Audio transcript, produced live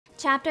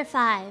Chapter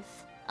 5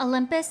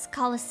 Olympus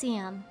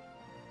Coliseum.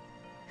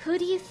 Who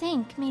do you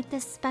think made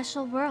this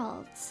special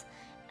world?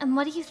 And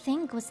what do you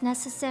think was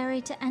necessary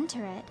to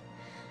enter it?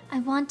 I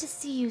want to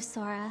see you,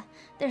 Sora.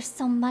 There's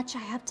so much I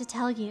have to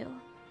tell you.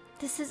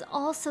 This is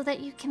all so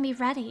that you can be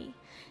ready.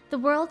 The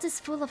world is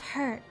full of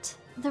hurt,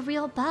 the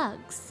real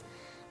bugs.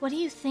 What do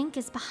you think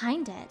is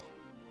behind it?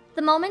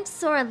 The moment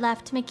Sora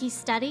left Mickey's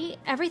study,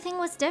 everything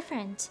was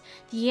different.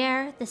 The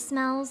air, the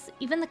smells,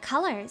 even the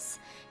colors.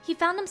 He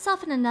found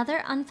himself in another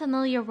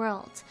unfamiliar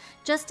world,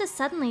 just as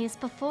suddenly as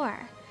before.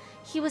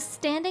 He was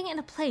standing in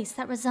a place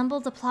that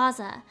resembled a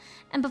plaza,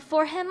 and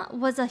before him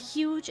was a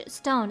huge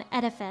stone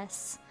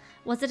edifice.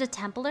 Was it a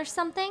temple or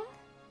something?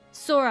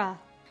 Sora.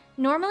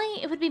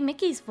 Normally, it would be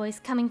Mickey's voice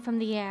coming from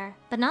the air,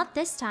 but not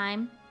this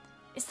time.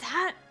 Is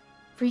that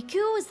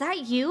Riku? Is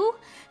that you?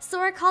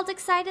 Sora called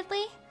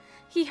excitedly.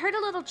 He heard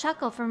a little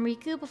chuckle from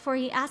Riku before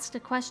he asked a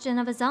question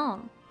of his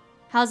own.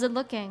 How's it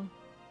looking?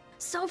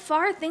 So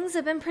far, things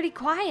have been pretty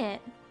quiet.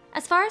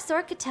 As far as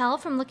Sora could tell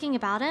from looking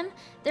about him,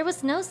 there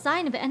was no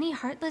sign of any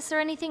Heartless or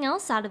anything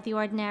else out of the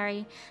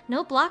ordinary.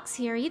 No blocks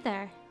here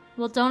either.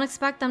 Well, don't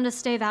expect them to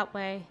stay that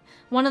way.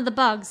 One of the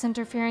bugs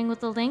interfering with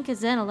the link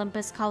is in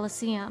Olympus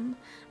Coliseum.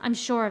 I'm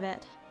sure of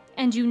it.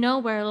 And you know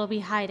where it'll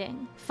be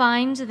hiding.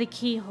 Find the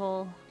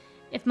keyhole.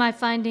 If my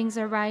findings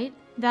are right,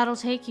 that'll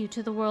take you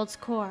to the world's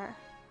core.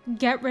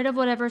 Get rid of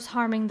whatever's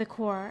harming the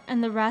core,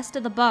 and the rest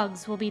of the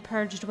bugs will be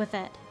purged with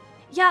it.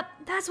 Yep,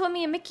 that's what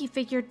me and Mickey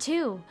figured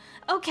too.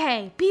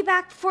 Okay, be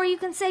back before you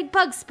can say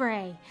bug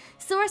spray.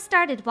 Sora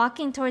started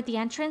walking toward the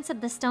entrance of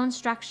the stone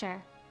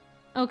structure.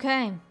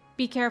 Okay,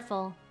 be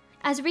careful.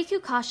 As Riku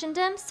cautioned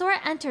him, Sora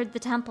entered the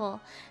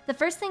temple. The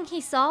first thing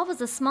he saw was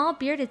a small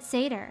bearded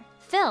satyr,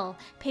 Phil,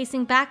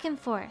 pacing back and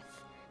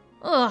forth.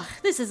 Ugh,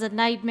 this is a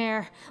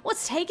nightmare.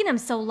 What's taking him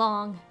so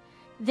long?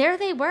 There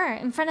they were,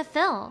 in front of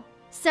Phil.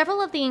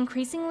 Several of the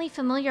increasingly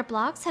familiar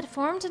blocks had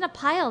formed in a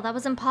pile that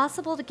was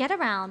impossible to get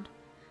around.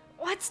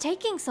 What's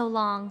taking so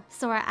long?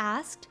 Sora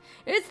asked.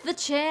 It's the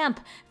champ.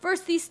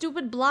 First these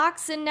stupid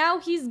blocks, and now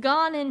he's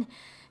gone, and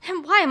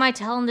why am I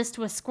telling this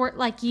to a squirt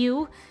like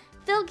you?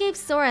 Phil gave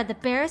Sora the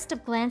barest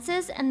of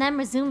glances and then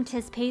resumed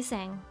his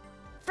pacing.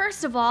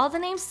 First of all, the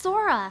name's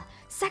Sora.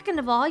 Second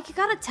of all, you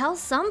gotta tell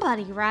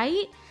somebody,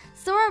 right?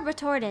 Sora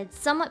retorted,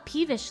 somewhat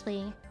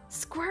peevishly.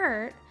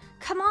 Squirt?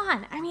 Come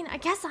on, I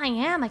guess I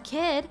am a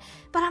kid,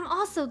 but I'm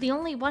also the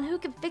only one who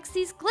can fix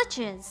these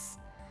glitches.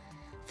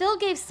 Phil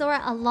gave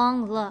Sora a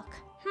long look.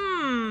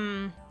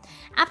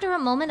 After a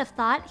moment of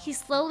thought, he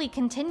slowly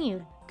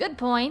continued. Good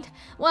point.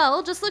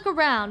 Well, just look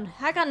around.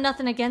 I got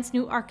nothing against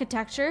new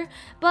architecture,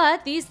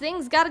 but these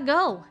things gotta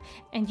go.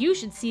 And you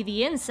should see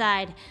the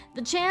inside.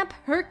 The champ,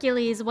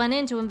 Hercules, went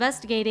in to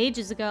investigate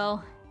ages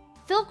ago.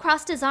 Phil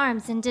crossed his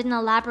arms and didn't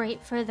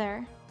elaborate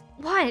further.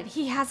 What,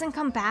 he hasn't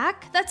come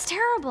back? That's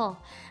terrible.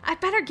 I'd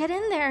better get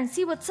in there and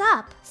see what's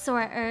up,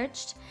 Sora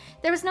urged.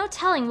 There was no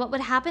telling what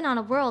would happen on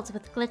a world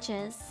with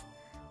glitches.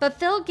 But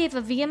Phil gave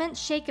a vehement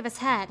shake of his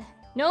head.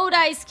 No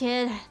dice,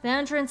 kid. The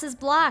entrance is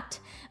blocked.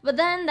 But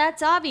then,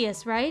 that's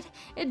obvious, right?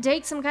 It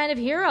takes some kind of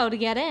hero to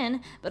get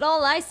in, but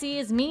all I see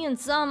is me and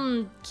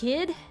some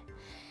kid.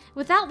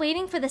 Without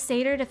waiting for the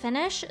satyr to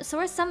finish,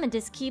 Sora summoned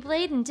his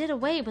Keyblade and did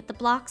away with the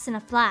blocks in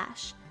a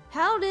flash.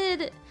 How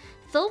did...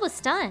 Phil was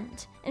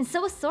stunned, and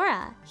so was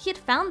Sora. He had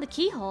found the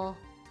keyhole.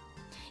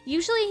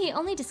 Usually he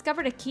only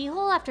discovered a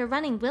keyhole after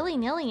running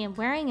willy-nilly and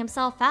wearing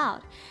himself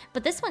out,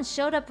 but this one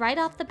showed up right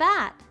off the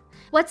bat.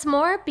 What's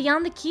more,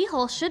 beyond the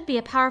keyhole should be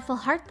a powerful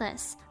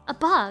Heartless, a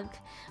bug.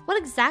 What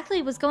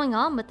exactly was going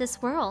on with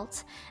this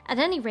world? At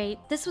any rate,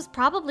 this was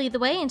probably the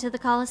way into the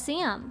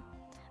Coliseum.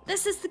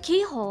 This is the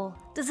keyhole.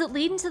 Does it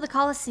lead into the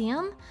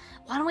Coliseum?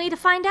 One way to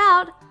find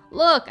out.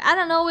 Look, I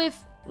don't know if...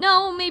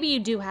 No, maybe you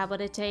do have what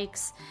it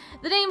takes.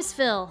 The name's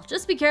Phil.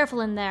 Just be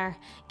careful in there.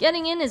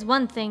 Getting in is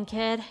one thing,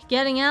 kid.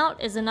 Getting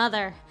out is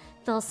another,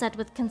 Phil said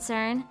with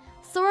concern.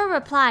 Sora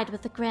replied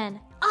with a grin.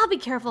 I'll be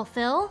careful,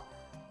 Phil.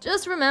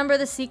 Just remember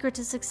the secret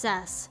to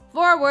success.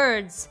 4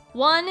 words.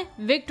 1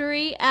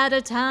 victory at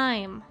a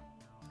time.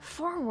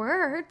 4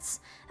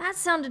 words? That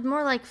sounded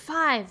more like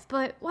 5,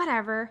 but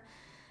whatever.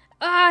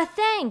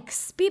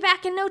 Thanks. Be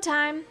back in no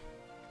time.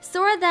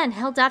 Sora then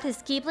held out his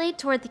Keyblade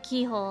toward the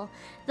keyhole.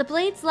 The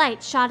blade's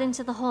light shot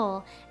into the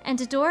hole,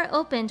 and a door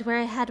opened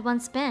where it had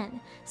once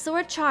been.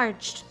 Sora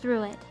charged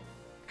through it.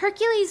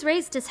 Hercules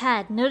raised his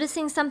head,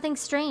 noticing something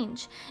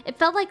strange. It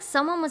felt like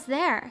someone was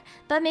there,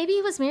 but maybe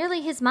it was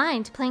merely his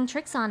mind playing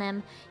tricks on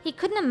him. He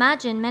couldn't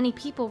imagine many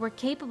people were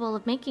capable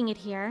of making it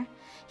here.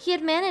 He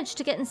had managed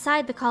to get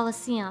inside the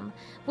Coliseum,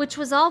 which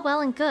was all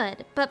well and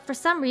good, but for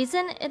some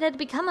reason it had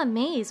become a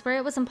maze where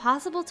it was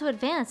impossible to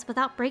advance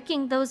without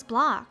breaking those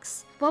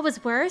blocks. What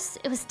was worse,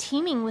 it was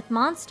teeming with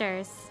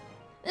monsters.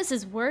 This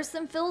is worse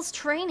than Phil's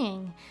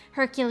training,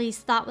 Hercules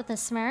thought with a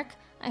smirk.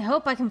 I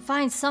hope I can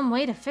find some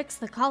way to fix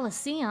the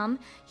Coliseum,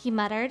 he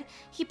muttered.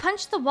 He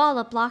punched the wall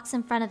of blocks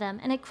in front of him,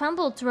 and it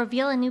crumbled to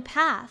reveal a new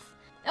path.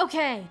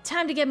 Okay,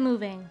 time to get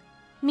moving.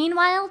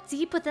 Meanwhile,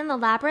 deep within the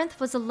labyrinth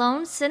was a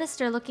lone,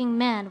 sinister-looking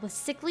man with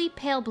sickly,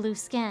 pale blue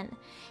skin.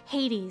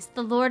 Hades,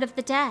 the Lord of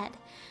the Dead.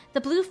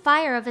 The blue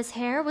fire of his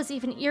hair was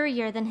even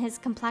eerier than his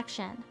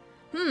complexion.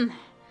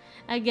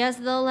 I guess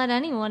they'll let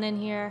anyone in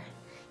here,"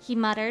 he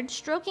muttered,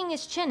 stroking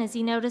his chin as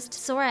he noticed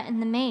Sora in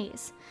the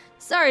maze.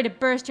 "Sorry to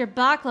burst your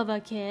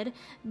baklava, kid,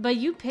 but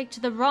you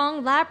picked the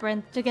wrong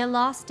labyrinth to get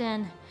lost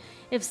in.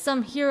 If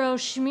some hero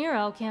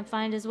schmiro can't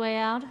find his way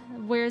out,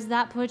 where's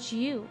that put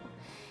you?"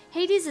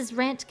 Hades'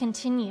 rant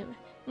continued.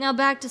 "Now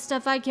back to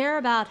stuff I care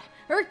about.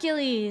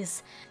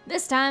 Hercules!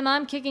 This time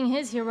I'm kicking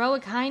his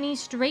heroic hiney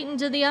straight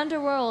into the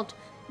underworld.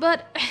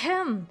 But,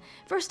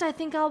 first I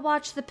think I'll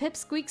watch the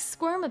pipsqueaks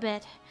squirm a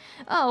bit.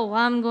 Oh,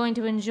 I'm going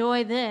to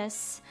enjoy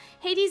this."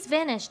 Hades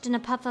vanished in a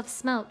puff of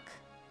smoke.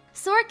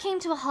 Sora came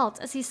to a halt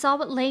as he saw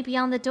what lay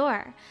beyond the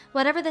door.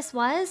 Whatever this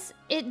was,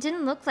 it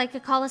didn't look like a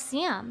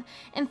coliseum.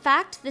 In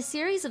fact, the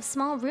series of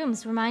small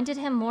rooms reminded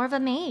him more of a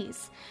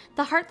maze.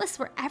 The Heartless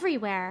were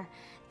everywhere.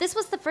 This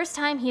was the first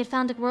time he had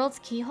found a world's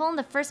keyhole in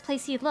the first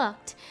place he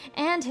looked,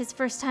 and his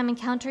first time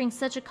encountering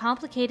such a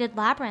complicated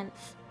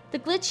labyrinth. The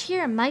glitch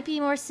here might be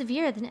more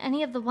severe than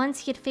any of the ones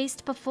he had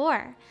faced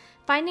before.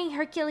 Finding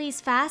Hercules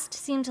fast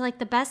seemed like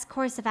the best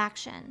course of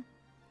action.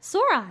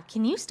 "Sora,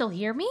 can you still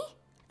hear me?"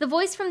 The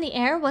voice from the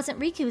air wasn't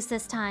Riku's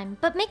this time,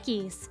 but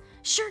Mickey's.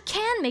 "Sure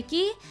can,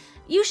 Mickey.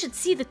 You should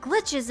see the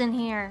glitches in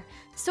here,"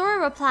 Sora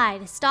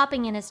replied,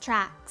 stopping in his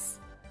tracks.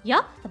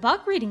 "Yup, the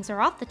bug readings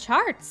are off the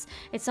charts.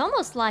 It's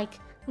almost like...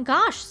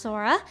 Gosh,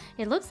 Sora,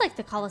 it looks like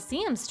the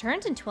Colosseum's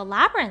turned into a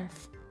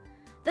labyrinth."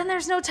 "Then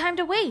there's no time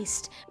to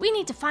waste. We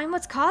need to find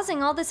what's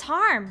causing all this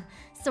harm,"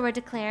 Sora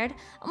declared,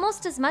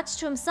 almost as much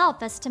to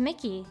himself as to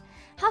Mickey.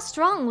 How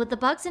strong would the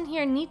bugs in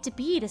here need to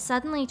be to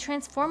suddenly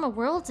transform a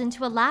world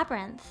into a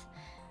labyrinth?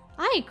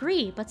 "I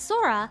agree, but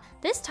Sora,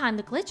 this time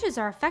the glitches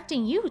are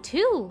affecting you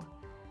too."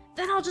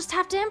 "Then I'll just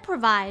have to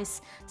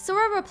improvise,"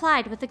 Sora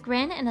replied with a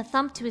grin and a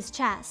thump to his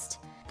chest.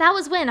 That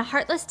was when a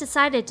Heartless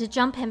decided to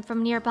jump him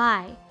from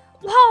nearby.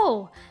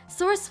 Whoa!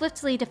 Sora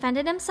swiftly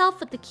defended himself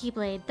with the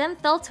Keyblade, then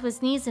fell to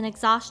his knees in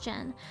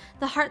exhaustion.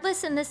 The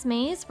Heartless in this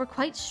maze were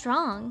quite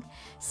strong.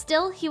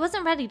 Still, he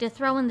wasn't ready to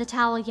throw in the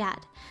towel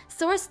yet.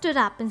 Sora stood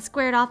up and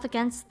squared off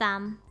against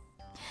them.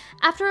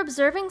 After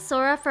observing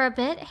Sora for a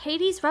bit,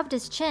 Hades rubbed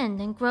his chin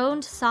and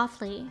groaned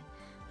softly.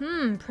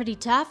 Pretty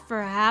tough for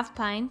a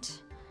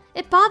half-pint."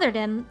 It bothered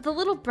him. The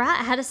little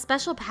brat had a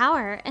special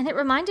power, and it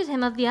reminded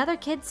him of the other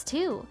kids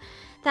too.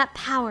 That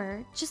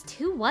power, just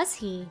who was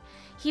he?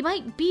 He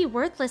might be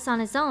worthless on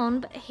his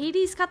own, but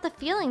Hades got the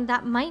feeling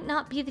that might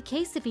not be the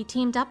case if he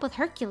teamed up with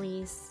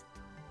Hercules.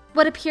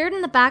 What appeared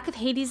in the back of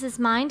Hades'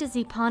 mind as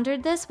he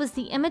pondered this was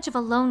the image of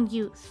a lone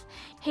youth.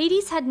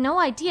 Hades had no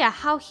idea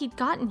how he'd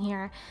gotten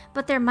here,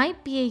 but there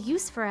might be a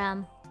use for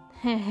him.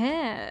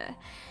 Heh.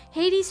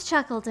 Hades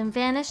chuckled and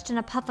vanished in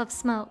a puff of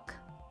smoke.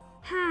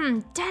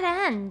 Dead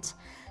end.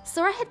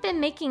 Sora had been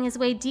making his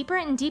way deeper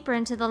and deeper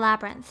into the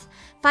labyrinth,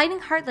 fighting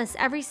Heartless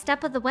every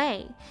step of the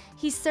way.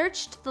 He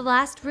searched the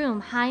last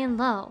room high and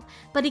low,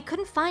 but he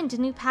couldn't find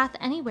a new path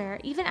anywhere,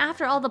 even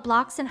after all the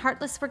blocks in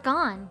Heartless were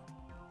gone.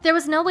 There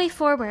was no way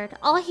forward.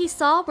 All he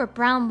saw were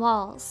brown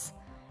walls.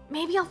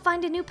 Maybe I'll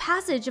find a new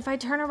passage if I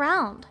turn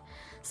around.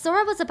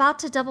 Sora was about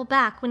to double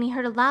back when he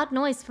heard a loud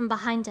noise from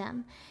behind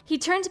him. He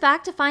turned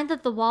back to find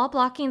that the wall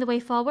blocking the way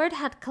forward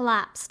had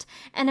collapsed,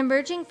 and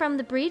emerging from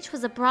the breach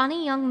was a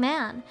brawny young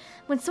man.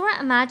 When Sora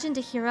imagined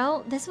a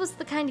hero, this was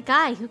the kind of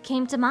guy who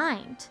came to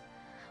mind.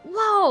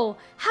 "Whoa!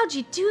 How'd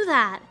you do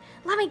that?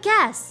 Let me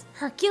guess.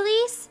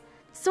 Hercules?"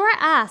 Sora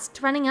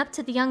asked, running up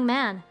to the young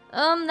man.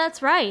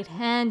 That's right.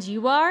 And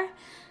you are?"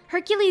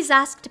 Hercules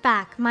asked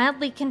back,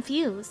 mildly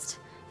confused.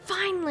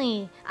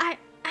 "Finally!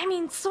 I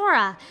mean,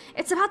 Sora,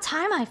 it's about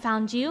time I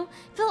found you.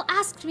 Phil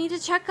asked me to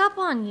check up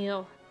on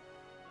you."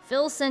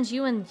 "Phil sent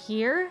you in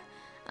here?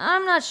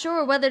 I'm not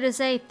sure whether to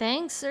say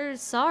thanks or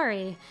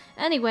sorry.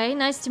 Anyway,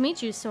 nice to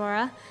meet you,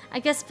 Sora.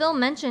 I guess Phil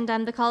mentioned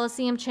I'm the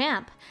Colosseum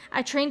champ.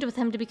 I trained with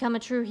him to become a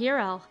true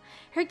hero."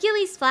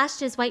 Hercules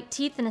flashed his white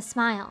teeth in a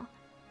smile.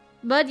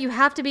 "But you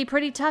have to be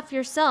pretty tough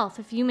yourself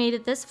if you made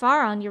it this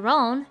far on your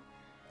own."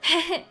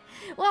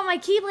 "Well, my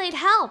Keyblade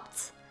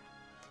helped."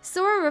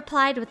 Sora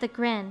replied with a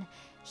grin.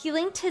 He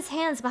linked his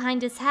hands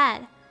behind his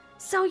head.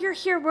 "So you're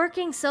here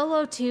working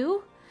solo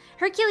too?"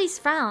 Hercules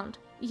frowned.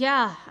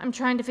 "Yeah, I'm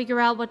trying to figure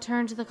out what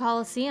turned the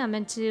Colosseum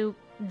into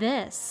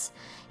this."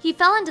 He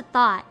fell into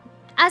thought.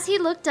 As he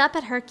looked up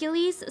at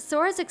Hercules,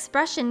 Sora's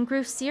expression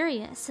grew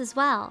serious as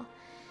well.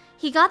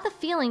 He got the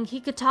feeling he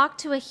could talk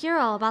to a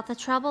hero about the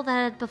trouble that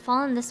had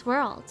befallen this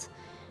world.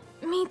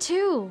 "Me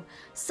too.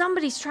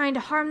 Somebody's trying to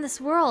harm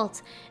this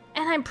world,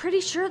 and I'm pretty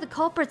sure the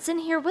culprit's in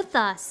here with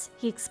us,"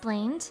 he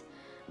explained.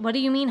 "What do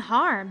you mean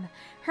harm?"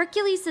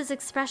 Hercules'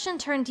 expression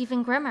turned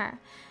even grimmer.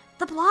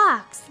 "The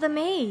blocks, the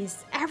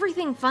maze,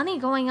 everything funny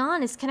going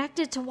on is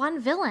connected to one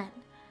villain."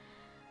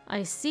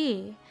 "I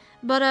see.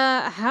 But,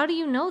 how do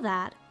you know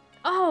that?"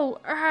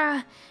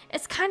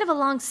 It's kind of a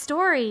long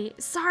story.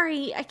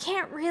 Sorry, I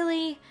can't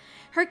really..."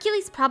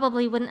 Hercules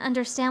probably wouldn't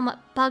understand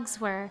what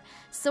bugs were.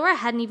 Sora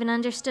hadn't even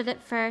understood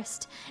at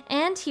first,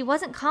 and he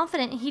wasn't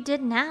confident he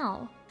did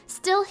now.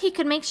 Still, he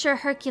could make sure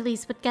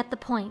Hercules would get the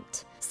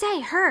point.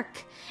 Say,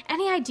 Herc,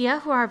 any idea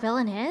who our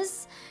villain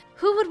is?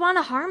 Who would want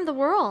to harm the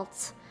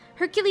worlds?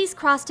 Hercules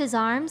crossed his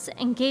arms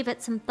and gave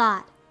it some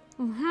thought.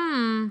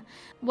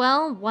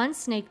 Well, one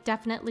snake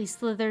definitely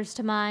slithers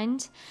to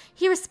mind.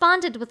 He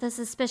responded with a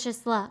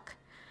suspicious look.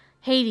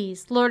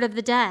 Hades, Lord of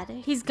the Dead.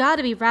 He's got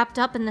to be wrapped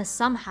up in this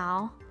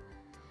somehow.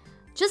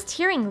 Just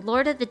hearing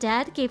Lord of the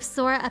Dead gave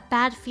Sora a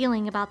bad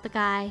feeling about the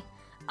guy.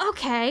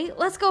 Okay,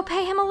 let's go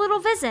pay him a little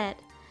visit.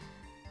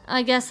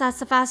 I guess that's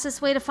the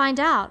fastest way to find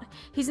out.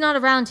 He's not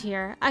around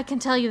here, I can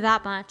tell you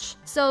that much.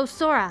 So,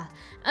 Sora,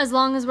 as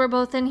long as we're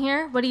both in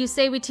here, what do you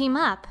say we team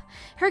up?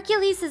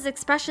 Hercules'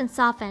 expression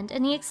softened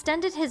and he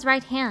extended his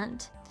right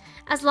hand.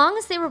 As long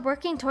as they were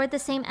working toward the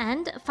same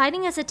end,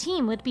 fighting as a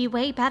team would be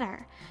way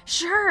better.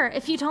 Sure,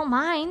 if you don't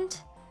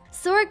mind.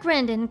 Sora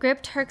grinned and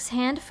gripped Herc's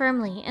hand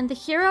firmly, and the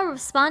hero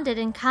responded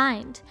in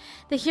kind.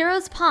 The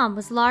hero's palm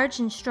was large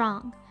and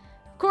strong.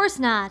 Of course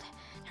not,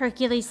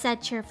 Hercules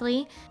said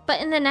cheerfully, but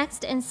in the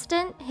next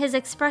instant, his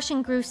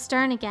expression grew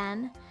stern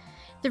again.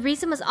 The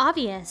reason was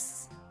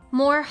obvious.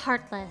 More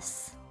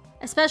heartless.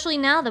 Especially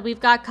now that we've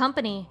got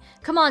company.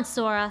 Come on,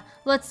 Sora,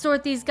 let's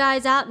sort these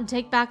guys out and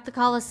take back the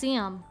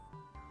Colosseum.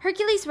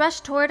 Hercules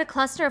rushed toward a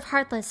cluster of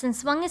Heartless and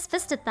swung his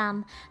fist at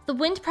them. The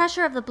wind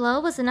pressure of the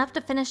blow was enough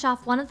to finish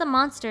off one of the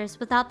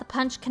monsters without the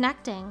punch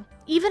connecting.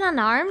 Even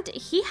unarmed,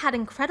 he had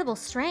incredible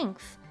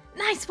strength.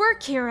 Nice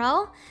work,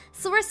 hero!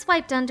 Sora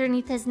swiped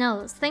underneath his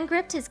nose, then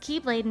gripped his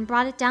Keyblade and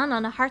brought it down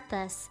on a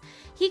Heartless.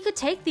 He could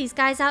take these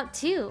guys out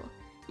too.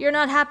 You're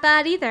not half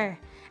bad either.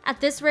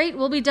 At this rate,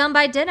 we'll be done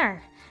by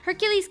dinner.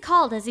 Hercules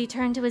called as he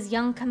turned to his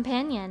young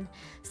companion.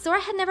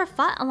 Sora had never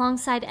fought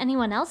alongside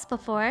anyone else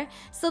before,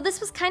 so this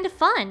was kind of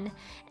fun.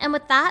 And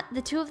with that,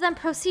 the two of them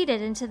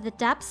proceeded into the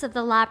depths of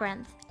the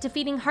labyrinth,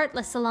 defeating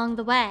Heartless along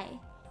the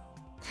way.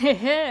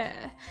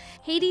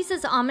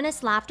 Hades'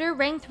 ominous laughter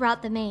rang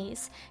throughout the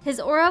maze. His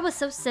aura was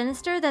so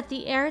sinister that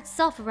the air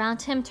itself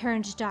around him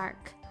turned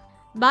dark.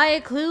 Buy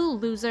a clue,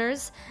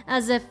 losers,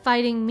 as if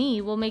fighting me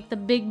will make the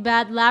big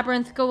bad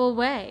labyrinth go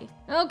away.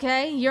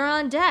 Okay, you're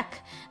on deck.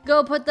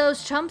 Go put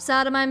those chumps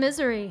out of my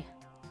misery.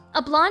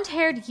 A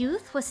blonde-haired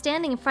youth was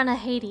standing in front of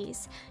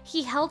Hades.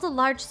 He held a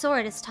large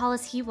sword as tall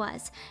as he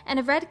was, and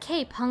a red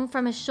cape hung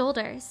from his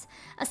shoulders.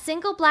 A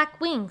single black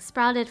wing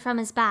sprouted from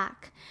his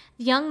back.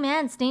 The young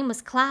man's name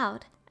was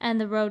Cloud. And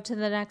the road to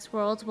the next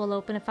world will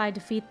open if I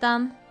defeat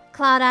them?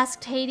 Cloud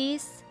asked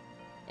Hades.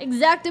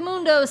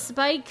 Exactamundo,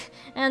 Spike!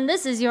 And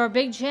this is your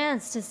big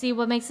chance to see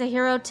what makes a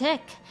hero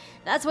tick.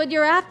 That's what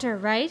you're after,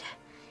 right?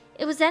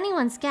 It was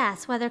anyone's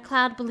guess whether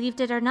Cloud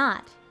believed it or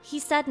not. He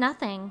said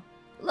nothing.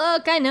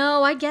 Look, I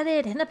know, I get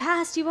it. In the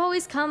past, you've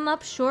always come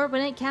up short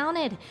when it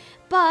counted.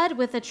 But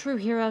with a true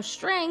hero's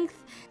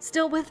strength,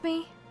 still with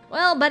me?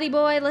 Well, buddy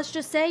boy, let's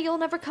just say you'll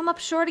never come up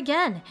short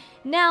again.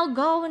 Now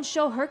go and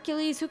show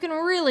Hercules who can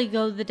really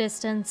go the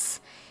distance.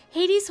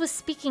 Hades was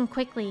speaking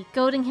quickly,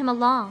 goading him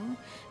along,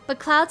 but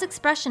Cloud's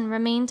expression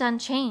remained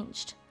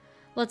unchanged.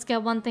 Let's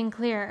get one thing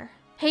clear.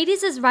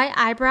 Hades' right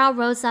eyebrow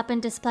rose up in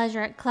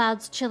displeasure at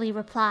Cloud's chilly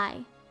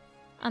reply.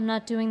 I'm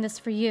not doing this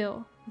for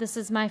you. This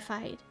is my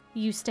fight.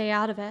 You stay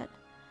out of it.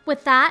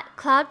 With that,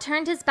 Cloud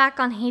turned his back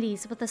on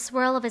Hades with a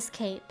swirl of his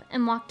cape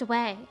and walked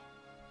away.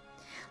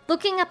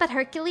 Looking up at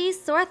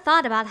Hercules, Sora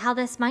thought about how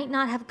this might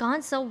not have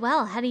gone so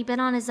well had he been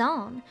on his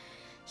own.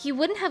 He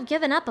wouldn't have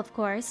given up, of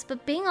course,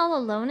 but being all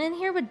alone in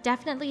here would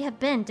definitely have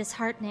been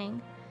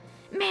disheartening.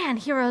 Man,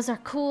 heroes are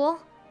cool.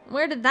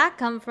 Where did that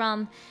come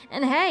from?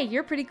 And hey,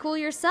 you're pretty cool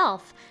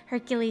yourself,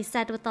 Hercules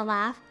said with a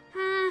laugh.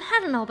 I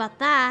don't know about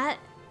that.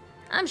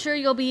 I'm sure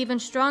you'll be even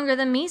stronger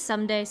than me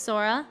someday,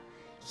 Sora.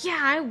 Yeah,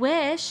 I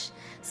wish,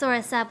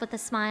 Sora said with a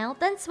smile,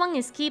 then swung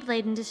his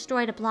Keyblade and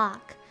destroyed a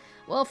block.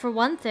 Well, for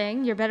one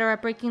thing, you're better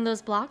at breaking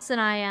those blocks than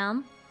I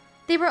am.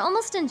 They were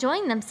almost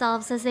enjoying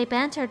themselves as they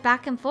bantered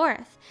back and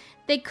forth.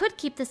 They could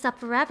keep this up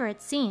forever,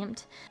 it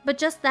seemed. But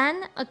just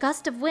then, a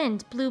gust of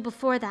wind blew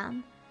before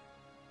them.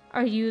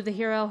 Are you the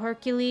hero,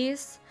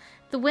 Hercules?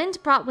 The wind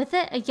brought with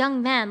it a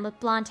young man with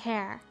blonde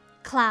hair.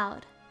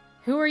 Cloud.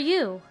 Who are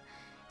you?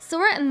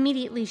 Sora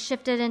immediately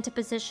shifted into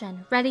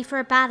position, ready for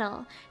a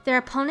battle. Their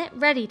opponent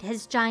readied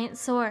his giant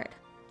sword.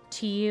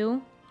 To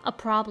you, a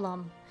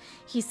problem,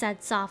 he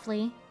said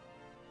softly.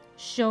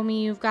 Show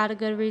me you've got a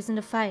good reason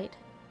to fight,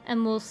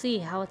 and we'll see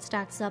how it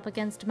stacks up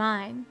against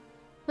mine.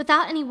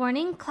 Without any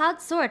warning,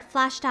 Cloud's sword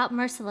flashed out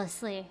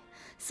mercilessly.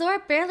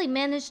 Sora barely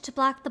managed to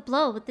block the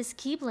blow with his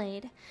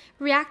Keyblade.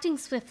 Reacting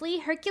swiftly,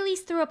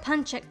 Hercules threw a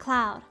punch at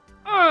Cloud.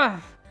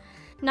 Ugh!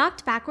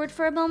 Knocked backward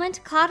for a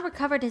moment, Cloud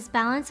recovered his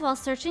balance while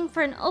searching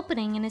for an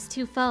opening in his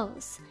two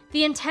foes.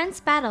 The intense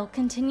battle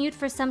continued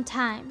for some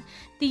time.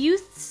 The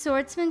youth's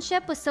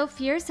swordsmanship was so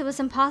fierce it was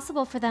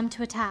impossible for them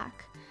to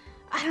attack.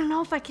 I don't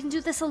know if I can do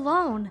this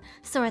alone,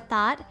 Sora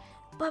thought,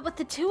 but with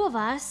the two of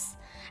us...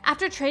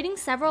 After trading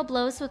several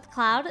blows with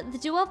Cloud, the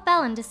duo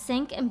fell into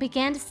sync and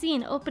began to see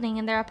an opening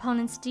in their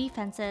opponent's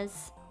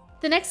defenses.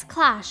 The next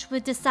clash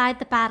would decide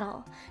the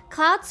battle.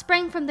 Cloud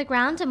sprang from the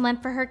ground and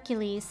went for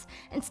Hercules.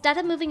 Instead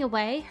of moving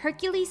away,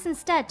 Hercules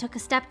instead took a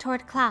step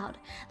toward Cloud,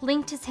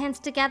 linked his hands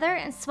together,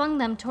 and swung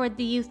them toward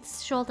the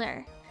youth's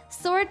shoulder.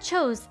 Sora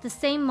chose the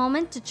same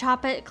moment to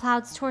chop at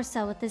Cloud's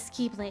torso with his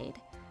keyblade.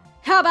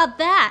 "How about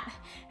that?"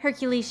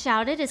 Hercules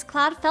shouted as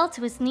Cloud fell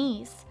to his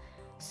knees.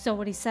 "So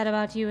what he said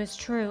about you is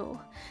true,"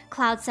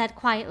 Cloud said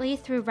quietly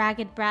through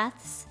ragged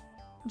breaths.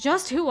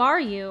 "Just who are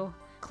you?"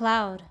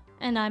 "Cloud,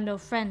 and I'm no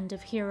friend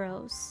of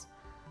heroes."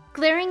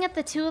 Glaring at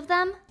the two of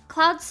them,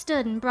 Cloud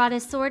stood and brought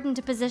his sword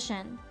into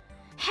position.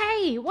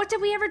 "Hey, what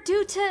did we ever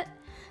do to—"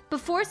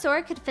 Before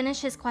Sora could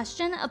finish his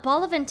question, a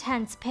ball of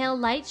intense, pale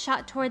light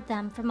shot toward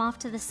them from off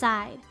to the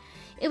side.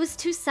 It was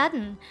too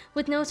sudden.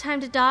 With no time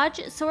to dodge,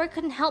 Sora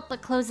couldn't help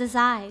but close his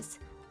eyes.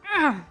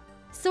 Ugh.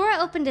 Sora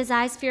opened his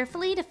eyes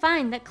fearfully to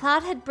find that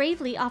Cloud had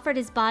bravely offered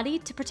his body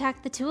to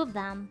protect the two of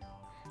them.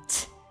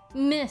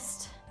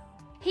 Missed.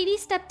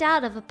 Hades stepped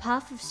out of a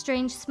puff of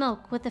strange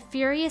smoke with a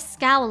furious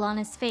scowl on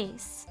his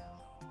face.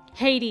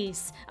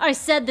 "Hades, I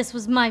said this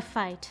was my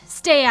fight.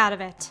 Stay out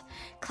of it,"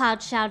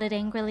 Cloud shouted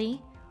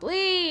angrily.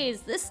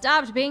 "Please, this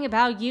stopped being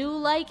about you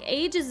like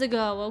ages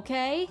ago,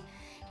 okay?"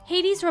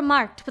 Hades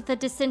remarked with a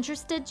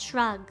disinterested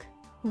shrug.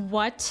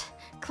 "What?"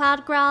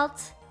 Cloud growled.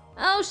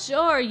 "Oh,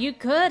 sure, you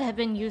could have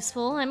been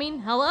useful. I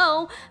mean,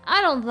 hello,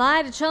 I don't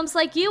lie to chumps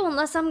like you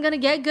unless I'm gonna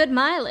get good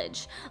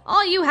mileage.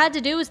 All you had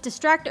to do was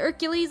distract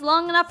Hercules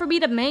long enough for me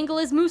to mangle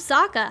his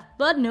moussaka,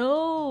 but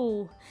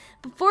no."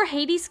 Before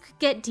Hades could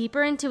get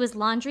deeper into his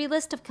laundry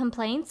list of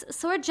complaints,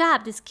 Sora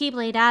jabbed his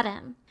keyblade at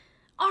him.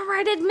 "All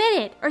right, admit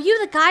it. Are you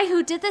the guy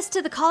who did this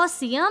to the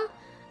Colosseum?"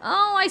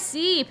 "Oh, I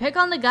see. Pick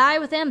on the guy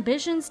with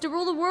ambitions to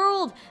rule the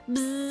world.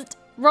 Bzzzt.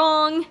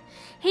 Wrong."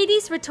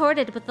 Hades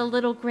retorted with a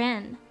little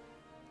grin.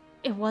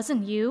 "It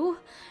wasn't you?"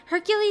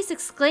 Hercules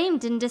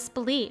exclaimed in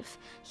disbelief.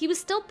 He was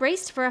still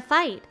braced for a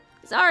fight.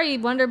 "Sorry,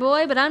 Wonder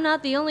Boy, but I'm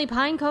not the only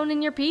pine cone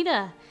in your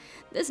pita.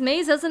 This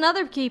maze has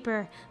another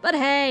keeper. But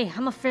hey,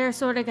 I'm a fair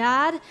sort of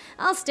god.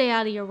 I'll stay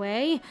out of your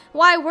way.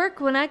 Why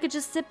work when I could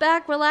just sit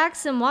back,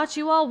 relax, and watch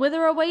you all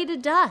wither away to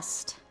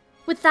dust?"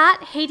 With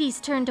that, Hades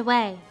turned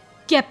away.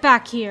 "Get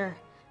back here."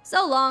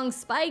 "So long,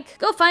 Spike.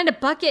 Go find a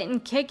bucket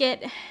and kick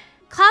it."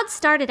 Cloud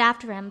started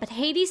after him, but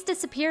Hades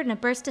disappeared in a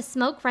burst of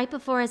smoke right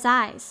before his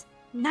eyes.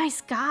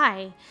 "Nice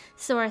guy,"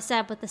 Sora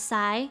said with a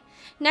sigh.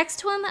 Next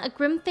to him, a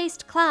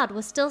grim-faced Cloud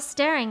was still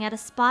staring at a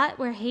spot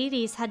where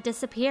Hades had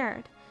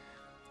disappeared.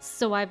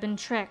 "So I've been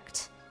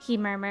tricked," he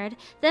murmured,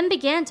 then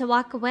began to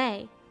walk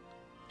away.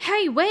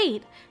 "Hey,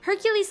 wait!"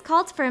 Hercules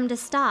called for him to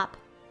stop.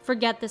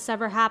 "Forget this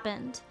ever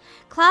happened."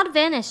 Cloud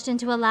vanished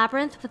into a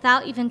labyrinth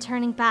without even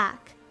turning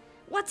back.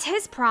 "What's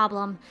his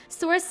problem?"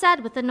 Sora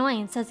said with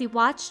annoyance as he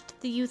watched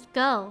the youth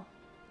go.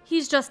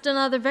 "He's just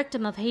another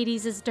victim of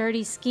Hades'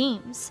 dirty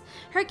schemes."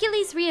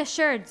 Hercules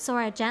reassured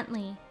Sora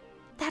gently.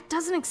 "That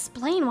doesn't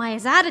explain why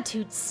his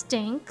attitude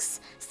stinks,"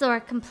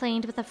 Sora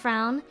complained with a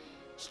frown.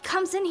 "He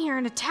comes in here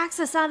and attacks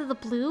us out of the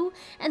blue,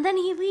 and then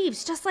he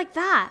leaves just like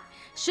that.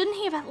 Shouldn't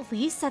he have at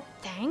least said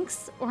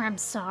thanks or I'm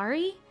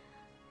sorry?"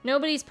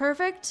 "Nobody's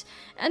perfect.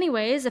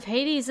 Anyways, if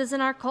Hades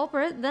isn't our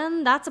culprit,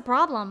 then that's a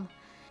problem."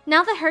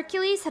 Now that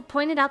Hercules had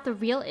pointed out the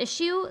real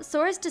issue,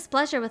 Sora's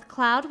displeasure with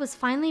Cloud was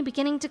finally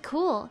beginning to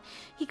cool.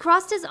 He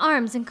crossed his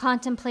arms in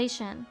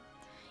contemplation.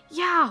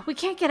 "Yeah, we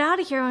can't get out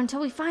of here until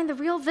we find the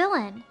real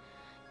villain."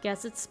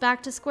 "Guess it's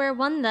back to square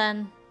one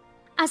then."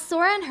 As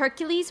Sora and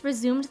Hercules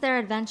resumed their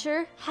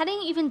adventure,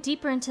 heading even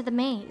deeper into the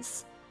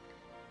maze.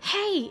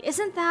 "Hey,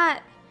 isn't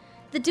that—"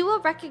 The duo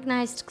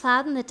recognized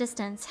Cloud in the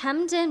distance,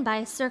 hemmed in by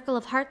a circle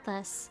of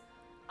Heartless.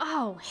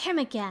 "Oh, him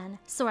again,"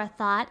 Sora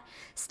thought.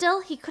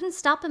 Still, he couldn't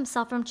stop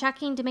himself from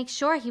checking to make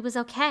sure he was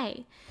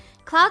okay.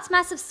 Cloud's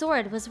massive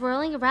sword was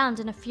whirling around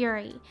in a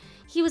fury.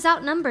 He was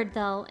outnumbered,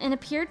 though, and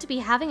appeared to be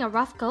having a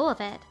rough go of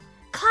it.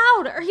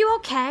 "Cloud, are you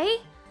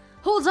okay?"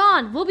 "Hold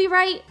on, we'll be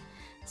right—"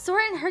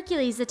 Sora and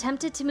Hercules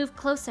attempted to move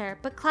closer,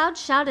 but Cloud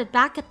shouted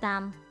back at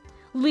them.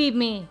 "Leave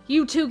me!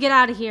 You two get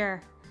out of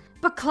here!"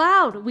 "But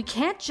Cloud, we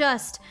can't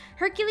just—"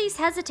 Hercules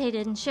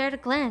hesitated and shared a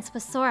glance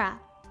with Sora.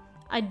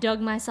 "I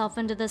dug myself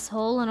into this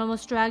hole and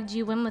almost dragged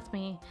you in with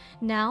me.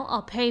 Now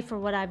I'll pay for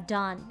what I've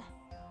done."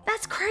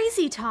 "That's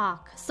crazy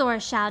talk," Sora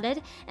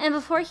shouted, and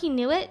before he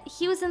knew it,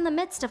 he was in the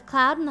midst of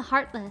Cloud and the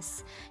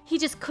Heartless. He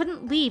just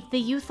couldn't leave the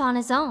youth on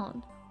his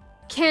own.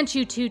 "Can't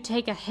you two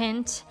take a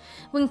hint?"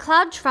 When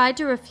Cloud tried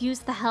to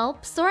refuse the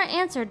help, Sora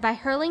answered by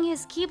hurling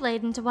his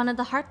keyblade into one of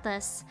the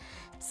Heartless.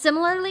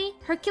 Similarly,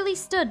 Hercules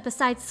stood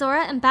beside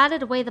Sora and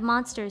batted away the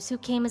monsters who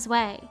came his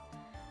way.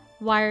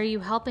 "Why are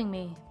you helping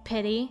me?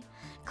 Pity?"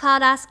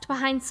 Cloud asked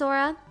behind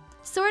Sora.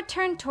 Sora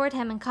turned toward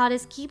him and caught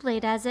his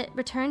keyblade as it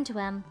returned to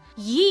him.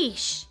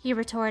 "Yeesh," he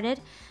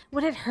retorted.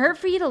 "Would it hurt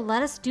for you to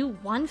let us do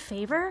one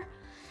favor?"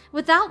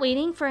 Without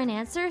waiting for an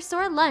answer,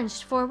 Sora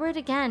lunged forward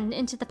again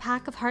into the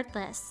pack of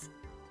Heartless.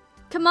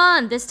 Come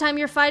on, this time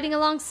you're fighting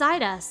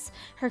alongside us,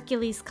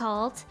 Hercules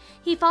called.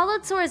 He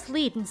followed Sora's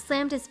lead and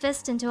slammed his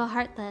fist into a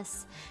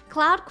Heartless.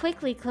 Cloud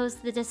quickly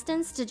closed the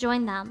distance to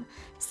join them,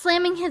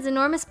 slamming his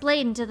enormous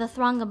blade into the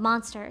throng of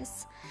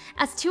monsters.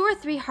 As 2 or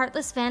 3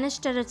 Heartless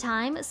vanished at a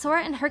time,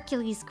 Sora and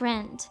Hercules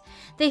grinned.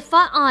 They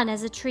fought on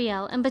as a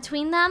trio, and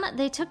between them,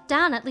 they took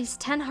down at least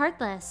 10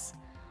 Heartless.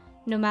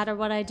 No matter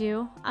what I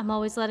do, I'm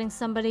always letting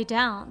somebody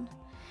down.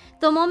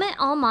 The moment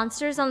all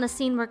monsters on the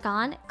scene were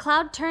gone,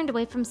 Cloud turned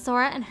away from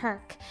Sora and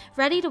Herc,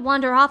 ready to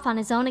wander off on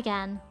his own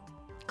again.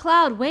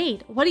 Cloud,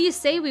 wait, what do you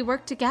say we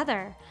work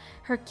together?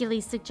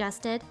 Hercules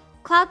suggested.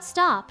 Cloud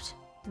stopped.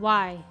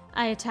 Why?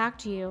 I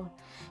attacked you.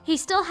 He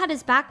still had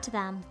his back to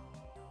them.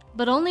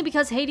 But only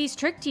because Hades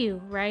tricked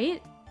you,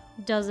 right?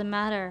 Doesn't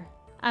matter.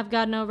 I've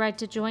got no right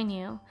to join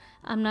you.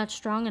 I'm not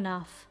strong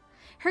enough.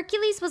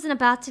 Hercules wasn't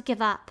about to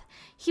give up.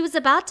 He was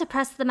about to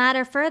press the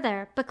matter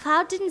further, but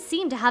Cloud didn't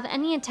seem to have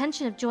any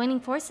intention of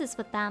joining forces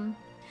with them.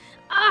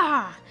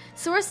 Ah!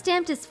 Sora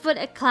stamped his foot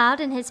at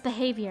Cloud and his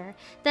behavior,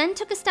 then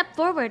took a step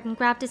forward and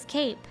grabbed his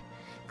cape.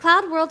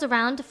 Cloud whirled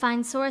around to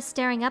find Sora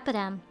staring up at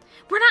him.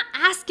 We're not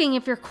asking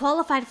if you're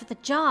qualified for the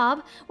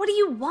job. What do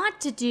you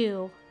want to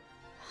do?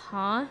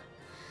 Huh?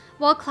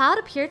 While Cloud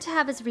appeared to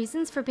have his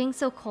reasons for being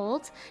so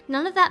cold,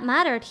 none of that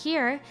mattered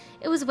here.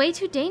 It was way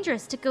too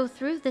dangerous to go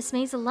through this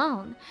maze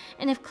alone,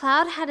 and if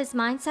Cloud had his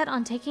mindset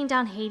on taking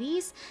down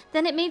Hades,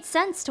 then it made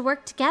sense to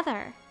work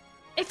together.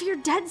 If you're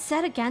dead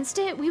set against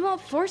it, we won't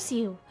force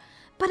you.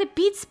 But it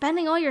beats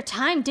spending all your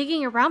time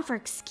digging around for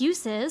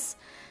excuses.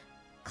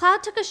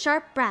 Cloud took a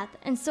sharp breath,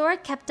 and Sora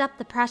kept up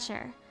the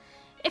pressure.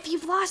 If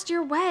you've lost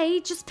your way,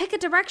 just pick a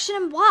direction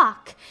and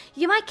walk.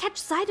 You might catch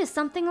sight of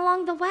something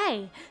along the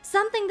way,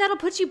 something that'll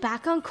put you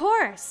back on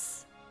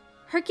course.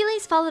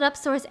 Hercules followed up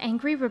Sora's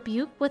angry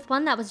rebuke with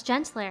one that was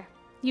gentler.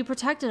 You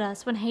protected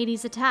us when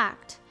Hades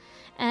attacked.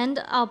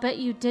 And I'll bet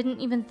you didn't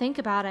even think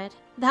about it.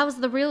 That was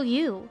the real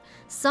you.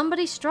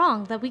 Somebody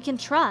strong that we can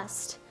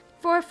trust.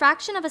 For a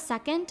fraction of a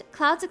second,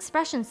 Cloud's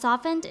expression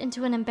softened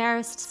into an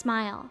embarrassed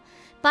smile.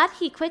 But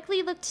he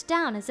quickly looked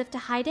down as if to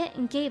hide it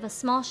and gave a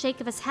small shake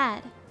of his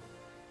head.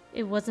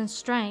 It wasn't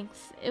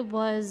strength, it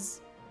was...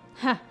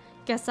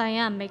 guess I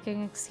am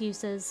making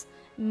excuses.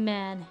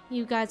 Man,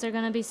 you guys are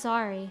gonna be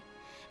sorry.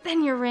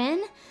 Then you're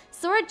in?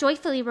 Sora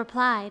joyfully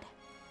replied.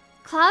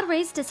 Cloud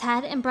raised his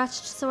head and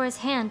brushed Sora's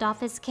hand off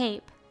his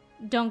cape.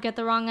 Don't get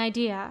the wrong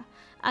idea.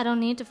 I don't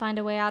need to find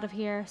a way out of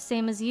here,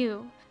 same as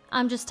you.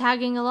 I'm just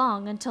tagging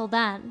along until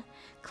then.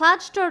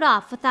 Cloud strode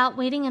off without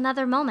waiting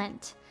another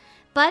moment.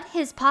 But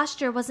his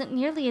posture wasn't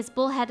nearly as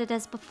bullheaded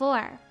as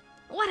before.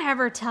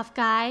 Whatever, tough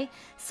guy,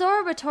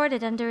 Sora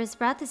retorted under his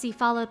breath as he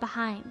followed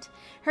behind.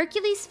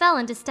 Hercules fell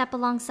into step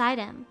alongside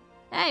him.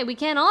 Hey, we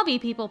can't all be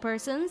people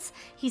persons,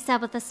 he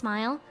said with a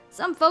smile.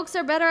 Some folks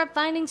are better at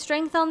finding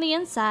strength on the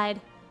inside.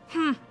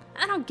 I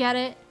don't get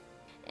it.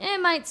 It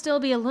might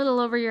still be a little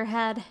over your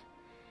head.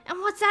 And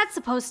what's that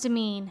supposed to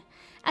mean?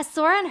 As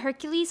Sora and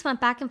Hercules went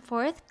back and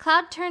forth,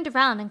 Cloud turned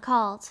around and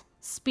called.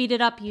 Speed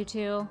it up, you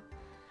two.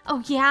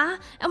 Oh yeah?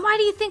 And why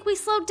do you think we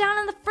slowed down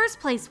in the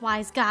first place,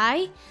 wise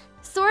guy?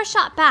 Sora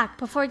shot back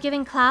before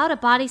giving Cloud a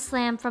body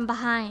slam from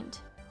behind.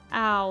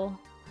 Ow.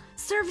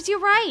 Serves you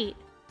right.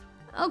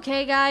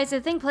 Okay, guys,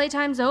 I think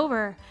playtime's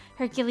over,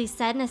 Hercules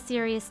said in a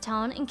serious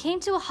tone and came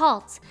to a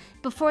halt.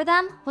 Before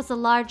them was a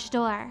large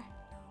door.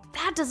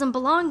 That doesn't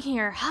belong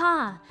here,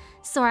 huh?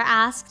 Sora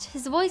asked,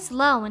 his voice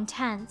low and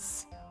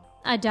tense.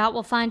 I doubt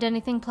we'll find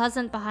anything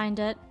pleasant behind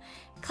it.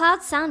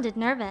 Cloud sounded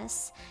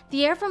nervous.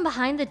 The air from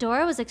behind the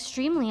door was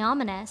extremely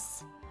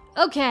ominous.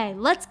 Okay,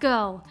 let's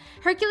go.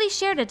 Hercules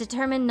shared a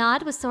determined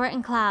nod with Sora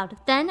and Cloud,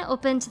 then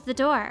opened the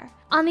door.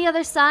 On the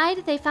other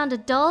side, they found a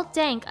dull,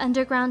 dank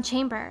underground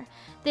chamber.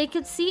 They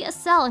could see a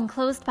cell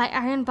enclosed by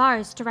iron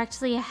bars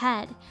directly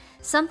ahead.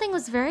 Something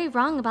was very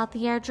wrong about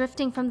the air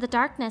drifting from the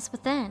darkness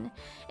within.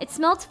 It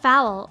smelled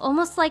foul,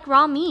 almost like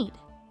raw meat.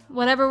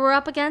 Whatever we're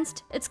up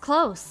against, it's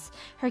close,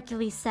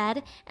 Hercules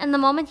said, and the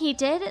moment he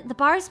did, the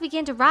bars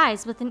began to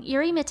rise with an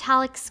eerie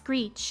metallic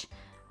screech.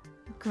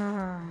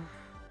 Grrr.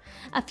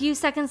 A few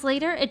seconds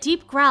later, a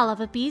deep growl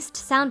of a beast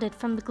sounded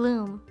from the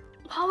gloom.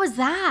 What was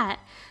that?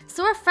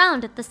 Sora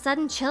frowned at the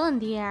sudden chill in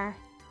the air.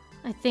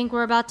 I think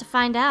we're about to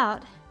find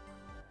out.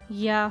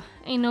 Yeah,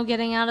 ain't no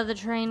getting out of the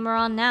train we're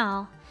on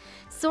now.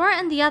 Sora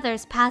and the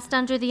others passed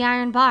under the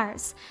iron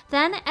bars,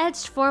 then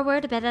edged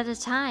forward a bit at a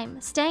time,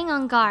 staying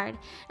on guard,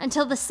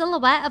 until the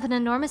silhouette of an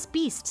enormous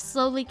beast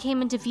slowly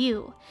came into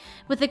view.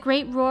 With a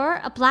great roar,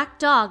 a black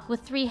dog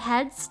with 3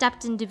 heads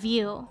stepped into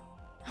view.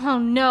 Oh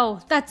no,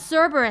 that's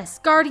Cerberus,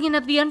 guardian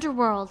of the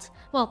underworld.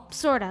 Well,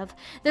 sort of.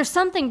 There's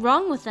something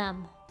wrong with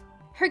them.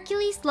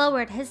 Hercules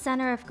lowered his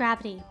center of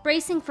gravity,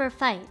 bracing for a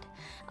fight.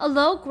 A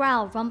low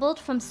growl rumbled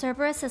from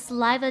Cerberus as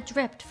saliva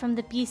dripped from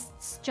the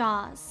beast's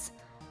jaws.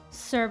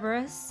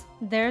 Cerberus?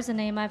 There's a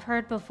name I've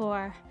heard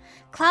before.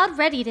 Cloud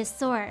readied his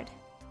sword.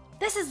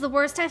 This is the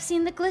worst I've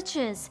seen the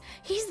glitches.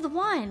 He's the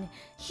one.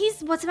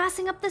 He's what's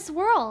messing up this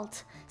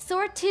world.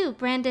 Sora too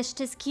brandished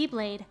his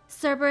keyblade.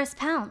 Cerberus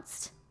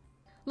pounced.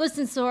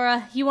 Listen,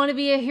 Sora, you want to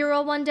be a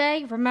hero one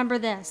day? Remember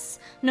this.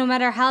 No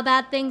matter how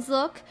bad things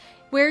look,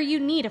 where you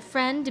need a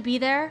friend to be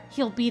there,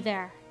 he'll be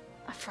there.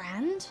 A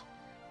friend?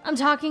 I'm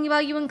talking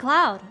about you and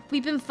Cloud.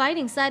 We've been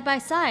fighting side by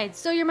side,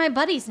 so you're my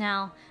buddies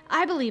now.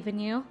 I believe in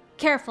you.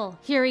 Careful,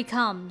 here he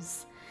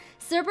comes.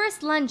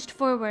 Cerberus lunged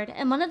forward,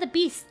 and one of the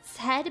beast's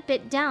head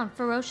bit down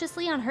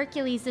ferociously on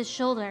Hercules'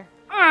 shoulder.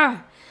 Ugh!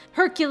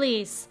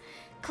 Hercules!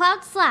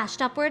 Cloud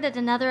slashed upward at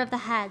another of the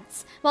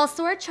heads, while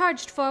Sora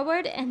charged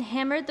forward and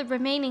hammered the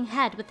remaining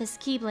head with his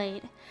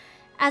keyblade.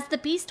 As the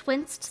beast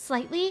winced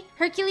slightly,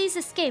 Hercules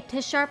escaped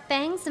his sharp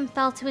fangs and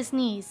fell to his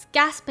knees,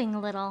 gasping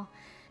a little.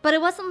 But it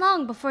wasn't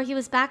long before he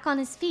was back on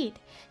his feet.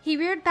 He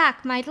reared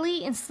back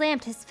mightily and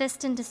slammed his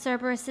fist into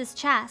Cerberus'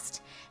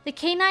 chest. The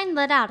canine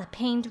let out a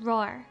pained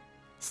roar.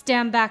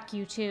 "Stand back,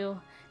 you two,"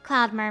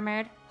 Cloud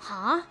murmured.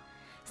 Huh?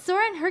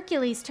 Sora and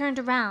Hercules turned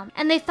around,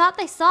 and they thought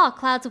they saw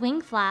Cloud's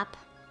wing flap.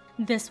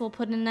 This will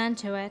put an end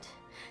to it.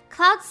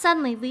 Cloud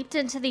suddenly leaped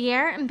into the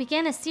air and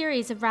began a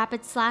series of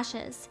rapid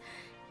slashes.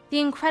 The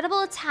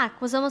incredible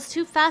attack was almost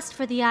too fast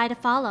for the eye to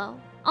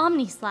follow.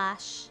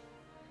 Omni-slash.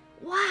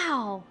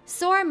 Wow!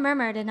 Sora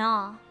murmured in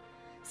awe.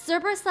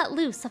 Cerberus let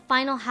loose a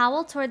final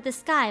howl toward the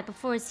sky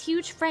before his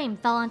huge frame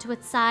fell onto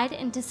its side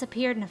and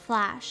disappeared in a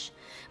flash.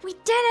 We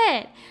did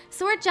it!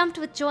 Sora jumped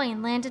with joy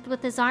and landed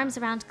with his arms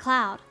around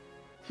Cloud.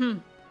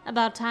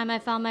 About time I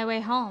found my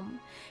way home,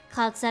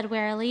 Cloud said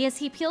warily as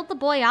he peeled the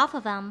boy off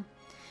of him.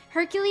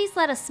 Hercules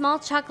let a small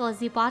chuckle as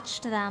he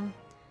watched them.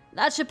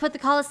 That should put the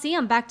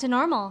Colosseum back to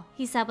normal,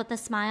 he said with a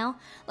smile.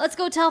 Let's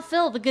go tell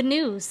Phil the good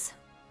news.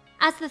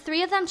 As the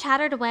three of them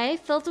chattered away,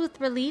 filled with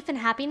relief and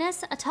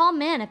happiness, a tall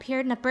man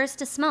appeared in a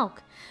burst of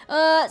smoke.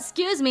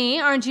 Excuse me,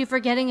 aren't you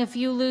forgetting a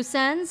few loose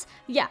ends?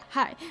 Yeah,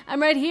 hi,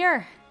 I'm right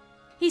here.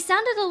 He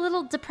sounded a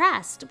little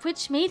depressed,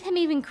 which made him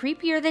even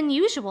creepier than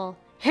usual.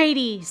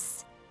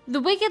 Hades!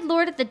 The wicked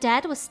Lord of the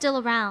Dead was still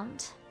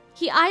around.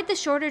 He eyed the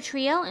shorter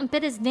trio and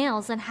bit his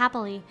nails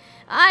unhappily.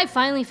 I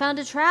finally found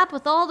a trap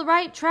with all the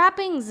right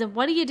trappings, and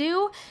what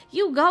do?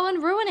 You go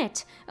and ruin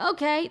it.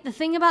 Okay, the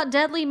thing about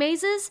deadly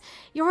mazes,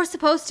 you're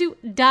supposed to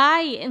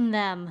die in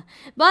them.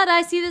 But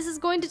I see this is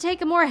going to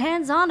take a more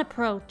hands-on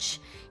approach.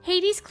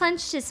 Hades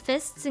clenched his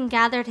fists and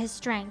gathered his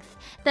strength,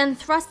 then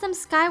thrust them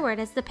skyward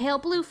as the pale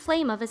blue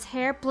flame of his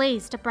hair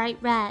blazed a bright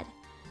red.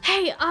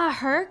 Hey,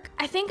 Herc,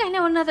 I think I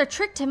know another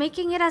trick to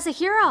making it as a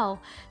hero,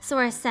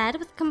 Sora said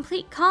with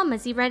complete calm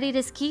as he readied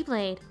his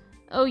keyblade.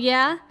 Oh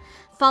yeah?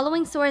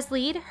 Following Sora's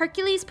lead,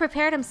 Hercules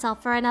prepared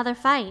himself for another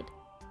fight.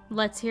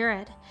 Let's hear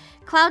it.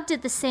 Cloud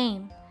did the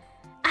same.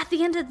 At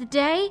the end of the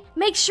day,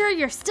 make sure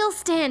you're still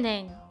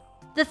standing.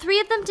 The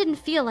three of them didn't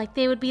feel like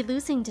they would be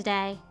losing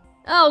today.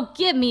 Oh,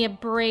 give me a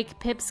break,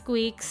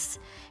 Pipsqueaks.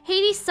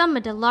 Hades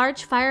summoned a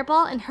large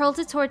fireball and hurled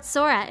it towards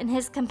Sora and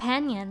his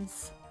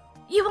companions.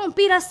 You won't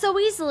beat us so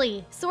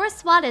easily! Sora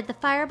swatted the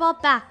fireball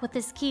back with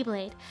his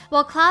keyblade,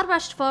 while Cloud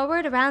rushed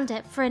forward around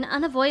it for an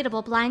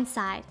unavoidable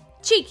blindside.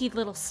 Cheeky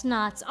little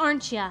snots,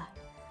 aren't ya?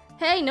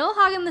 Hey, no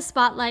hogging the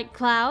spotlight,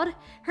 Cloud.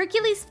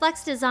 Hercules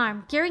flexed his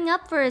arm, gearing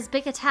up for his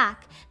big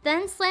attack,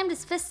 then slammed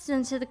his fists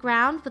into the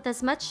ground with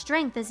as much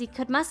strength as he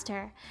could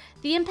muster.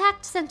 The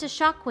impact sent a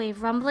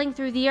shockwave rumbling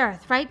through the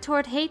earth right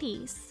toward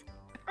Hades.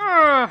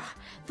 Urgh!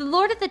 The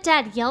Lord of the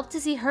Dead yelped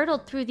as he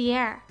hurtled through the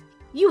air.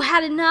 You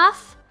had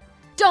enough?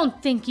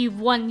 Don't think you've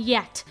won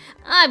yet.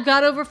 I've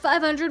got over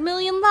 500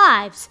 million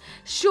lives.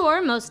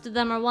 Sure, most of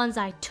them are ones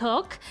I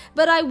took,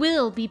 but I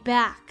will be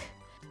back.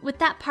 With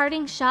that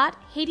parting shot,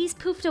 Hades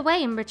poofed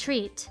away in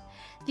retreat.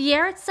 The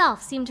air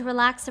itself seemed to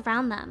relax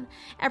around them.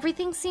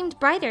 Everything seemed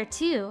brighter,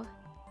 too.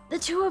 The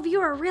two of you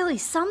are really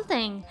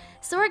something.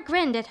 Sora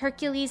grinned at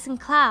Hercules and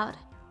Cloud.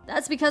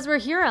 That's because we're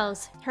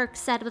heroes, Herc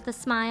said with a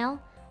smile.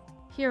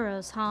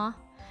 Heroes, huh?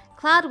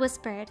 Cloud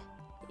whispered.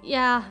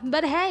 Yeah,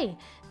 but hey,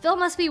 Phil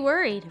must be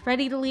worried.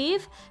 Ready to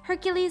leave?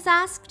 Hercules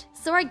asked.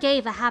 Sora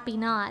gave a happy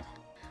nod.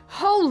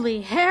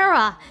 Holy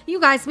Hera! You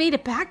guys made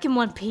it back in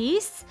one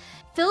piece?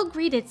 Phil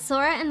greeted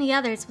Sora and the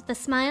others with a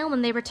smile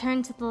when they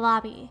returned to the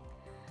lobby.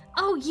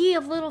 Oh, ye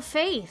of little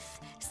faith,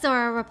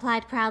 Sora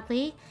replied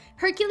proudly.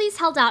 Hercules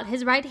held out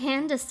his right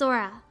hand to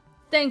Sora.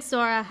 Thanks,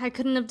 Sora. I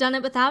couldn't have done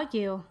it without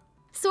you.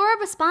 Sora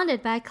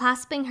responded by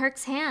clasping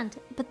Herc's hand,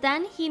 but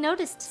then he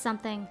noticed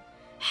something.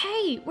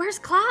 Hey, where's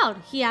Cloud?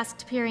 He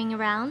asked, peering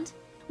around.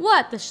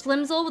 What, the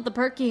schlimzel with the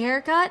perky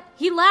haircut?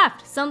 He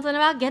left. Something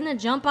about getting a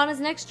jump on his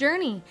next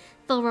journey,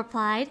 Phil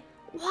replied.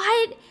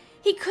 What?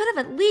 He could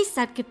have at least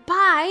said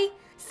goodbye.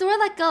 Sora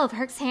let go of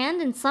Herc's hand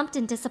and slumped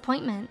in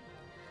disappointment.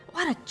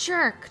 What a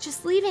jerk,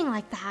 just leaving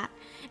like that.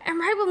 And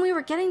right when we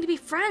were getting to be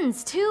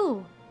friends,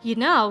 too. You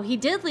know, he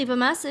did leave a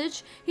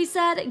message. He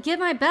said, give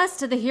my best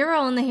to the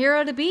hero and the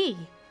hero to be.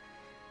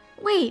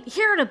 Wait,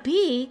 hero to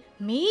be?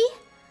 Me?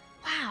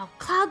 Wow,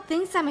 Cloud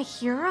thinks I'm a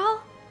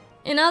hero?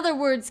 In other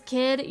words,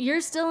 kid,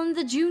 you're still in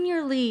the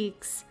junior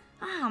leagues.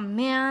 Aw,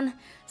 man.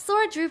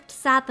 Sora drooped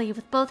sadly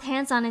with both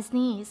hands on his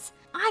knees.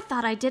 I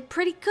thought I did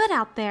pretty good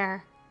out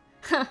there.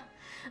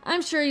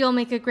 I'm sure you'll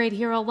make a great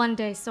hero one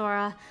day,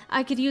 Sora.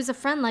 I could use a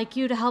friend like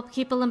you to help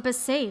keep Olympus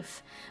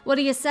safe. What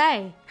do you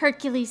say?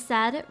 Hercules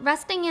said,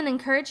 resting an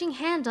encouraging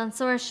hand on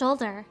Sora's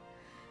shoulder.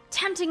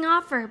 Tempting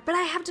offer, but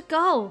I have to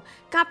go.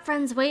 Got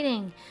friends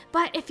waiting.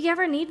 But if you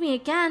ever need me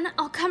again,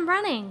 I'll come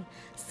running.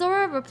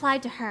 Sora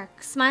replied to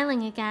Herc,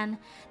 smiling again.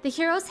 The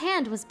hero's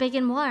hand was big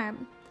and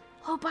warm.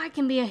 Hope I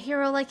can be a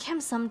hero like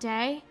him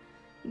someday.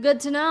 Good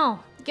to know.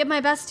 Give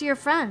my best to your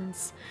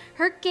friends.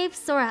 Herc gave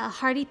Sora a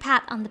hearty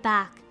pat on the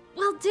back.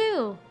 Will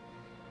do.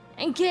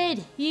 And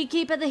kid, you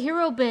keep at the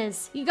hero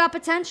biz. You got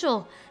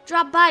potential.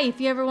 Drop by if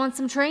you ever want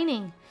some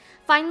training.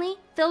 Finally,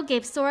 Phil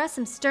gave Sora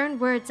some stern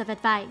words of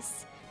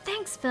advice.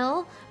 Thanks,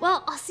 Phil.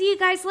 Well, I'll see you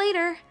guys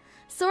later.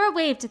 Sora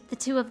waved at the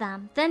two of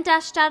them, then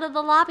dashed out of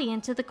the lobby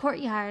into the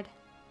courtyard.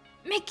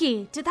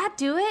 Mickey, did that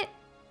do it?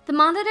 The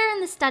monitor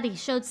in the study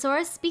showed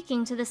Sora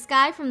speaking to the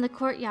sky from the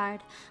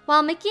courtyard.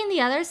 While Mickey and the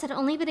others had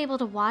only been able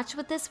to watch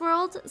with this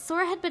world,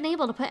 Sora had been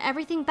able to put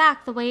everything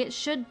back the way it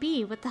should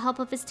be with the help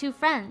of his two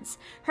friends,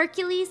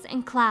 Hercules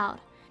and Cloud.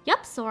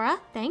 Yup, Sora,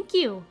 thank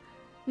you,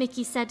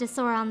 Mickey said to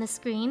Sora on the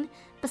screen.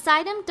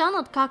 Beside him,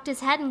 Donald cocked his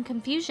head in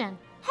confusion.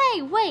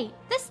 Hey, wait,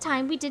 this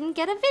time we didn't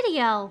get a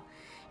video.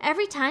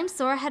 Every time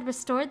Sora had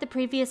restored the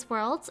previous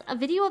worlds, a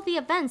video of the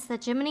events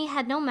that Jiminy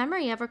had no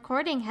memory of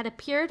recording had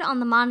appeared on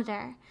the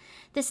monitor.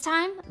 This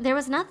time, there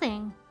was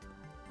nothing.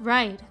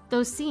 Right,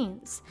 those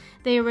scenes.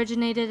 They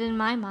originated in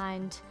my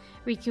mind,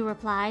 Riku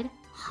replied.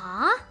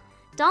 Huh?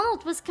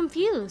 Donald was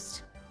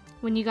confused.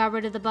 When you got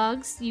rid of the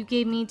bugs, you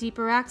gave me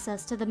deeper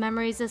access to the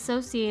memories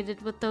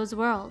associated with those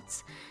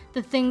worlds.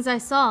 The things I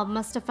saw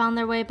must have found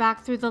their way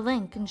back through the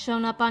link and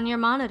shown up on your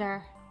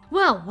monitor.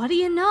 Well, what do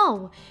you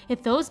know?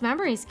 If those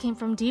memories came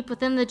from deep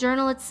within the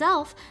journal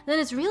itself, then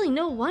it's really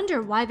no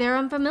wonder why they're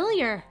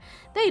unfamiliar.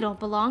 They don't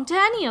belong to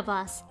any of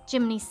us,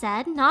 Jiminy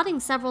said, nodding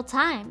several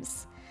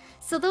times.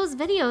 So those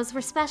videos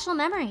were special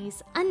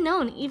memories,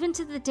 unknown even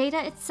to the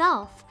data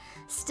itself.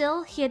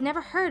 Still, he had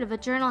never heard of a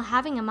journal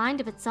having a mind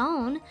of its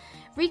own.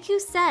 Riku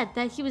said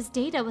that he was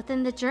data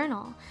within the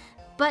journal,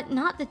 but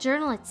not the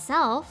journal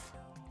itself.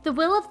 The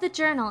will of the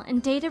journal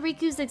and Data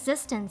Riku's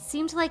existence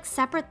seemed like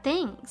separate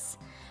things.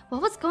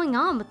 What was going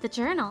on with the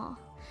journal?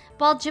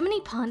 While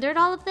Jiminy pondered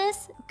all of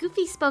this,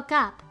 Goofy spoke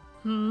up.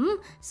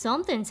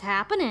 Something's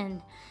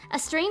happening. A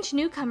strange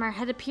newcomer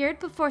had appeared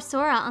before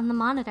Sora on the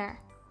monitor.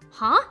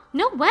 Huh?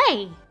 No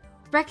way!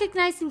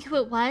 Recognizing who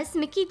it was,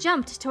 Mickey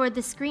jumped toward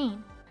the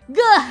screen.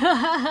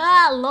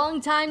 Gah!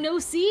 Long time no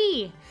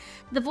see!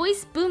 The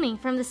voice booming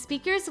from the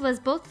speakers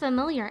was both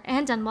familiar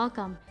and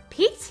unwelcome.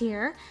 Pete's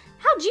here?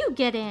 How'd you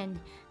get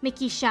in?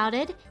 Mickey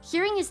shouted.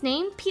 Hearing his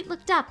name, Pete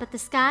looked up at the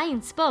sky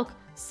and spoke.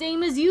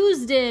 Same as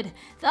yous did.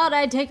 Thought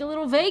I'd take a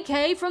little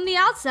vacay from the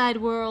outside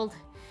world.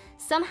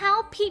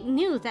 Somehow, Pete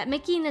knew that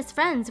Mickey and his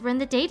friends were in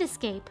the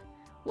Datascape.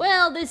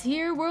 Well, this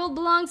here world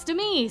belongs to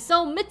me,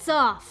 so mitts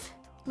off.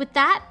 With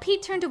that,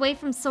 Pete turned away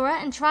from Sora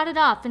and trotted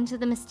off into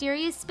the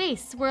mysterious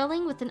space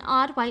swirling with an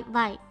odd white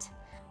light.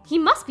 He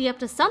must be up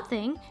to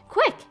something.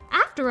 Quick,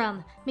 after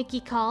him, Mickey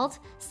called.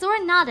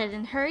 Sora nodded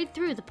and hurried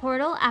through the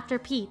portal after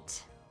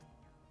Pete.